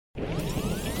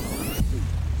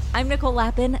I'm Nicole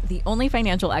Lappin, the only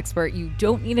financial expert you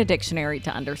don't need a dictionary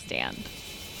to understand.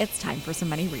 It's time for some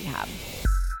money rehab.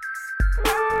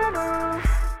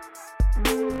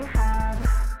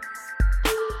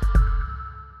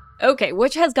 Okay,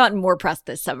 which has gotten more press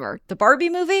this summer, the Barbie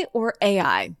movie or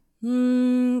AI?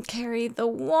 Carrie, the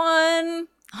one?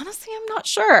 Honestly, I'm not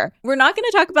sure. We're not going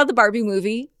to talk about the Barbie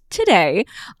movie today,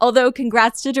 although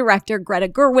congrats to director Greta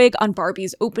Gerwig on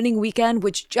Barbie's opening weekend,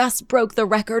 which just broke the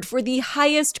record for the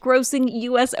highest grossing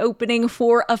US opening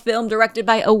for a film directed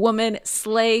by a woman.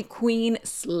 Slay, queen,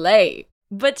 slay.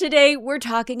 But today we're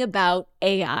talking about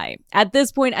AI. At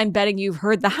this point, I'm betting you've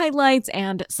heard the highlights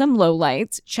and some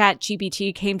lowlights.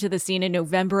 ChatGPT came to the scene in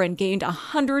November and gained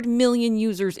 100 million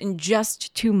users in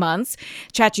just 2 months.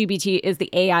 ChatGPT is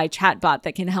the AI chatbot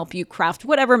that can help you craft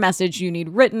whatever message you need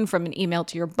written, from an email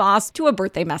to your boss to a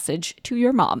birthday message to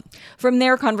your mom. From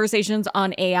there, conversations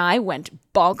on AI went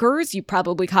bonkers. You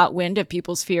probably caught wind of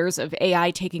people's fears of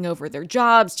AI taking over their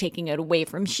jobs, taking it away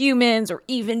from humans, or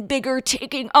even bigger,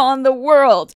 taking on the world.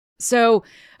 So,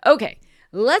 okay,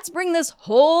 let's bring this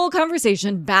whole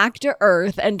conversation back to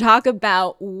earth and talk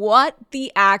about what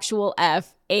the actual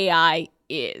F AI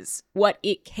is, what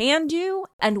it can do,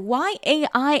 and why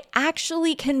AI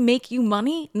actually can make you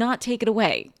money, not take it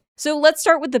away. So let's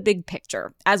start with the big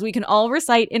picture. As we can all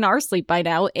recite in our sleep by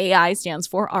now, AI stands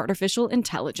for artificial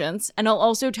intelligence, and I'll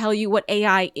also tell you what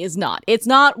AI is not. It's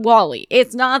not WALL-E.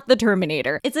 It's not the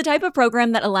Terminator. It's a type of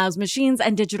program that allows machines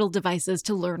and digital devices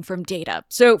to learn from data.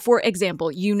 So, for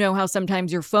example, you know how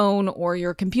sometimes your phone or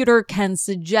your computer can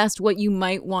suggest what you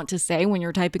might want to say when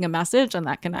you're typing a message, and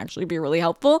that can actually be really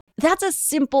helpful. That's a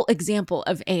simple example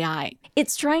of AI.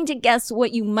 It's trying to guess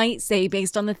what you might say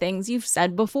based on the things you've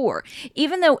said before.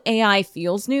 Even though AI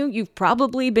feels new, you've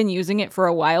probably been using it for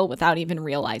a while without even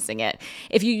realizing it.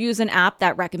 If you use an app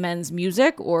that recommends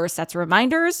music or sets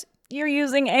reminders, you're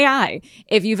using AI.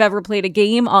 If you've ever played a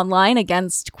game online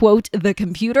against, quote, the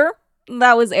computer,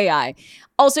 that was AI.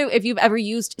 Also, if you've ever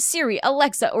used Siri,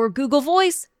 Alexa, or Google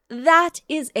Voice, that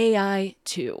is AI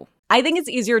too. I think it's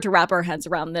easier to wrap our heads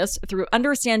around this through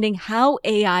understanding how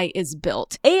AI is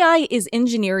built. AI is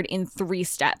engineered in 3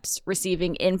 steps: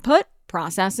 receiving input,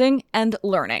 processing, and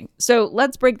learning. So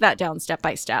let's break that down step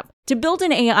by step. To build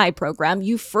an AI program,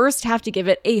 you first have to give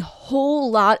it a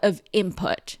whole lot of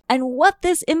input. And what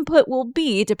this input will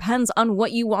be depends on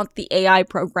what you want the AI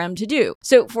program to do.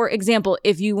 So, for example,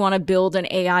 if you want to build an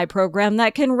AI program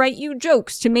that can write you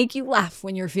jokes to make you laugh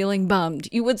when you're feeling bummed,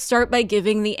 you would start by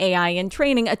giving the AI in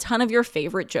training a ton of your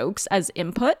favorite jokes as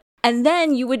input. And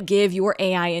then you would give your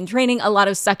AI in training a lot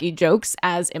of sucky jokes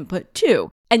as input too.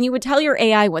 And you would tell your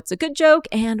AI what's a good joke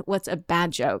and what's a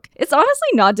bad joke. It's honestly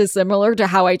not dissimilar to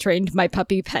how I trained my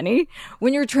puppy Penny.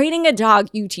 When you're training a dog,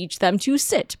 you teach them to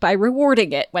sit by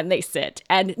rewarding it when they sit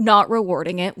and not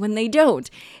rewarding it when they don't.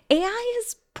 AI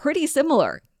is pretty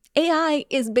similar. AI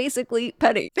is basically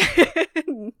Penny.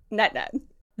 Net.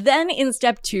 Then in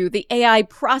step 2, the AI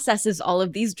processes all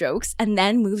of these jokes and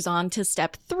then moves on to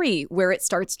step 3, where it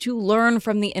starts to learn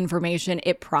from the information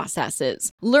it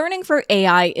processes. Learning for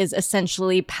AI is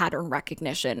essentially pattern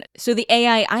recognition. So the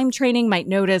AI I'm training might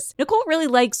notice, Nicole really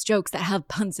likes jokes that have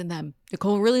puns in them.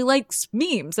 Nicole really likes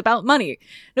memes about money.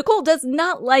 Nicole does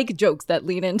not like jokes that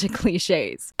lean into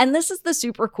cliches. And this is the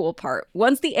super cool part.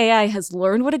 Once the AI has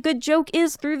learned what a good joke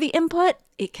is through the input,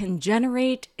 it can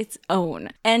generate its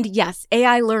own. And yes,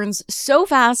 AI learns so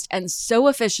fast and so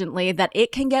efficiently that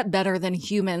it can get better than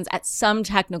humans at some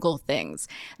technical things.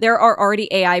 There are already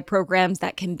AI programs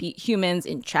that can beat humans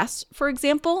in chess, for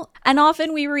example, and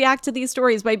often we react to these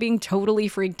stories by being totally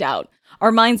freaked out.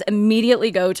 Our minds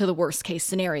immediately go to the worst case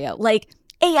scenario, like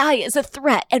AI is a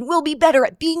threat and will be better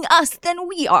at being us than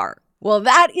we are. Well,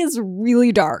 that is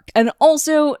really dark and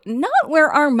also not where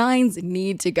our minds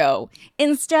need to go.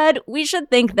 Instead, we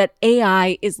should think that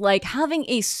AI is like having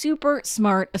a super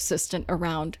smart assistant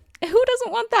around. Who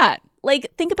doesn't want that?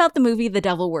 Like, think about the movie The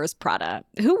Devil Wears Prada.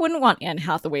 Who wouldn't want Anne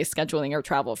Hathaway scheduling your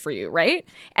travel for you, right?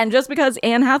 And just because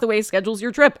Anne Hathaway schedules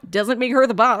your trip doesn't make her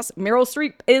the boss. Meryl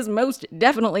Streep is most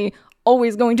definitely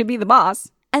always going to be the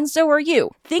boss. And so are you.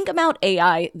 Think about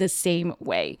AI the same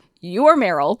way. You're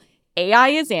Meryl, AI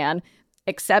is Anne,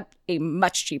 except a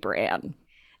much cheaper Anne.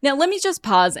 Now, let me just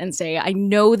pause and say, I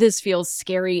know this feels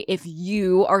scary if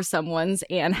you are someone's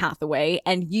Anne Hathaway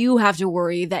and you have to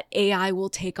worry that AI will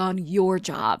take on your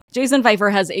job. Jason Pfeiffer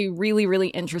has a really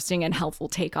interesting and helpful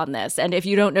take on this. And if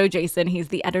you don't know Jason, he's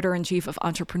the editor-in-chief of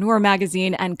Entrepreneur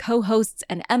Magazine and co-hosts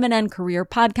an M&N career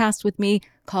podcast with me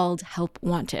called Help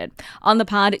Wanted. On the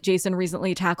pod, Jason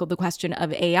recently tackled the question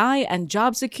of AI and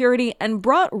job security and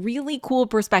brought really cool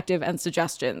perspective and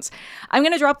suggestions. I'm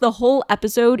going to drop the whole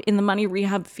episode in the Money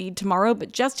Rehab feed tomorrow,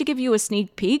 but just to give you a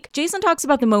sneak peek, Jason talks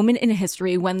about the moment in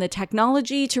history when the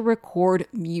technology to record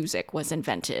music was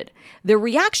invented. The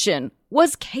reaction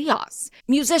was chaos.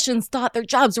 Musicians thought their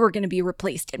jobs were going to be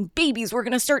replaced and babies were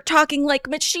going to start talking like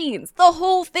machines. The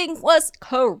whole thing was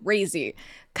crazy.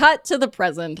 Cut to the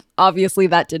present. Obviously,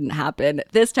 that didn't happen.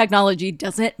 This technology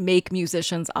doesn't make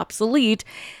musicians obsolete.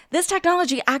 This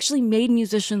technology actually made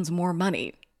musicians more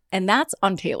money. And that's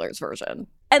on Taylor's version.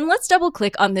 And let's double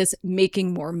click on this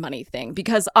making more money thing,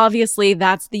 because obviously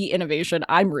that's the innovation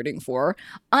I'm rooting for.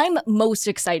 I'm most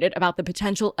excited about the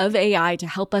potential of AI to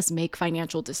help us make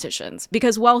financial decisions,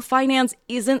 because while finance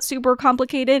isn't super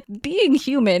complicated, being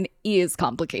human is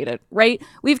complicated, right?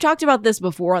 We've talked about this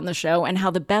before on the show and how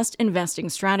the best investing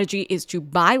strategy is to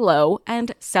buy low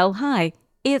and sell high.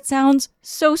 It sounds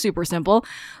so super simple,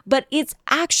 but it's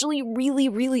actually really,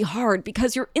 really hard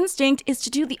because your instinct is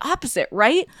to do the opposite,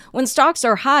 right? When stocks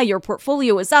are high, your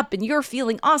portfolio is up and you're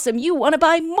feeling awesome. You want to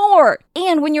buy more.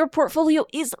 And when your portfolio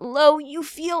is low, you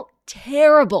feel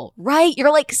terrible, right?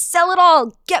 You're like, sell it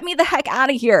all. Get me the heck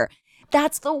out of here.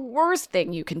 That's the worst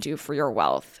thing you can do for your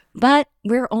wealth. But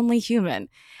we're only human.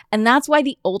 And that's why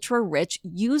the ultra rich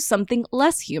use something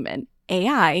less human,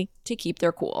 AI, to keep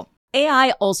their cool.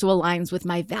 AI also aligns with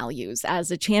my values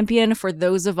as a champion for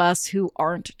those of us who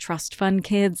aren't trust fund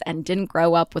kids and didn't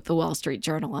grow up with the Wall Street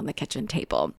Journal on the kitchen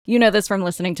table. You know this from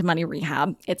listening to Money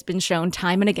Rehab. It's been shown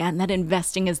time and again that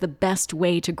investing is the best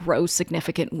way to grow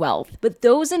significant wealth. But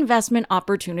those investment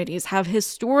opportunities have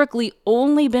historically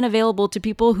only been available to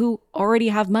people who already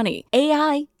have money.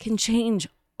 AI can change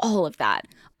all of that.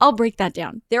 I'll break that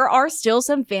down. There are still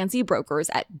some fancy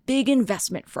brokers at big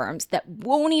investment firms that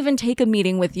won't even take a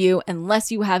meeting with you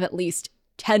unless you have at least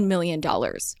 $10 million.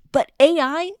 But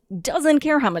AI doesn't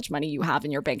care how much money you have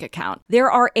in your bank account.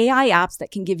 There are AI apps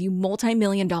that can give you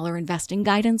multi-million-dollar investing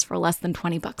guidance for less than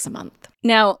 $20 a month.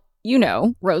 Now, you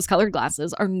know, rose-colored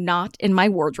glasses are not in my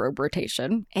wardrobe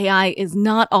rotation. AI is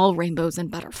not all rainbows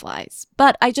and butterflies.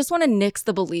 But I just want to nix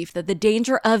the belief that the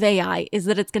danger of AI is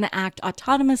that it's going to act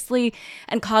autonomously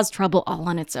and cause trouble all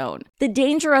on its own. The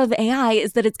danger of AI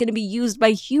is that it's going to be used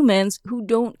by humans who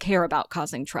don't care about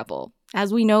causing trouble.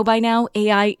 As we know by now,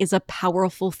 AI is a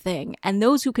powerful thing, and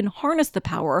those who can harness the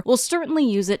power will certainly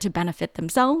use it to benefit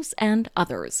themselves and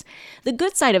others. The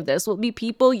good side of this will be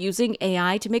people using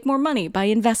AI to make more money by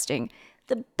investing.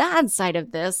 The bad side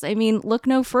of this, look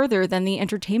no further than the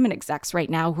entertainment execs right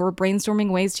now who are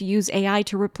brainstorming ways to use AI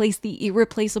to replace the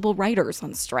irreplaceable writers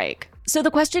on strike. So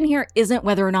the question here isn't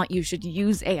whether or not you should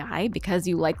use AI, because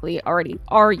you likely already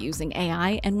are using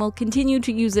AI and will continue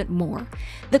to use it more.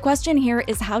 The question here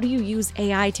is, how do you use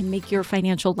AI to make your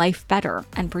financial life better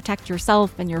and protect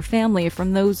yourself and your family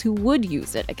from those who would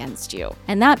use it against you?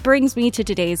 And that brings me to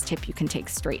today's tip you can take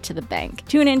straight to the bank.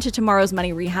 Tune in to tomorrow's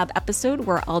Money Rehab episode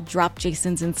where I'll drop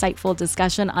Jason's insightful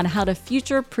discussion on how to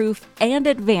future-proof and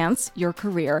advance your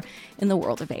career in the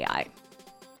world of AI.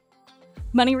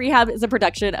 Money Rehab is a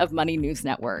production of Money News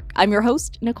Network. I'm your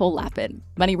host, Nicole Lappin.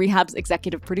 Money Rehab's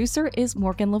executive producer is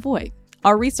Morgan Lavoie.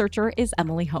 Our researcher is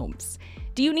Emily Holmes.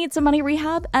 Do you need some money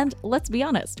rehab? And let's be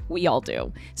honest, we all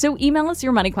do. So email us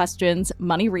your money questions,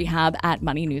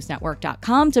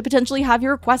 moneyrehab@moneynewsnetwork.com, to potentially have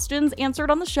your questions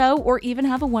answered on the show or even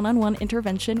have a one-on-one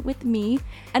intervention with me.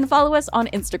 And follow us on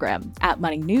Instagram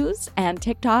 @moneynews and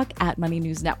TikTok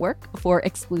 @moneynewsnetwork for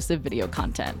exclusive video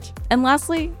content. And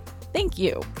lastly, thank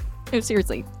you. No,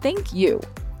 seriously, thank you.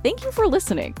 Thank you for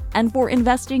listening and for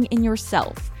investing in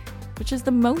yourself, which is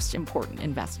the most important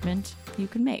investment you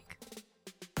can make.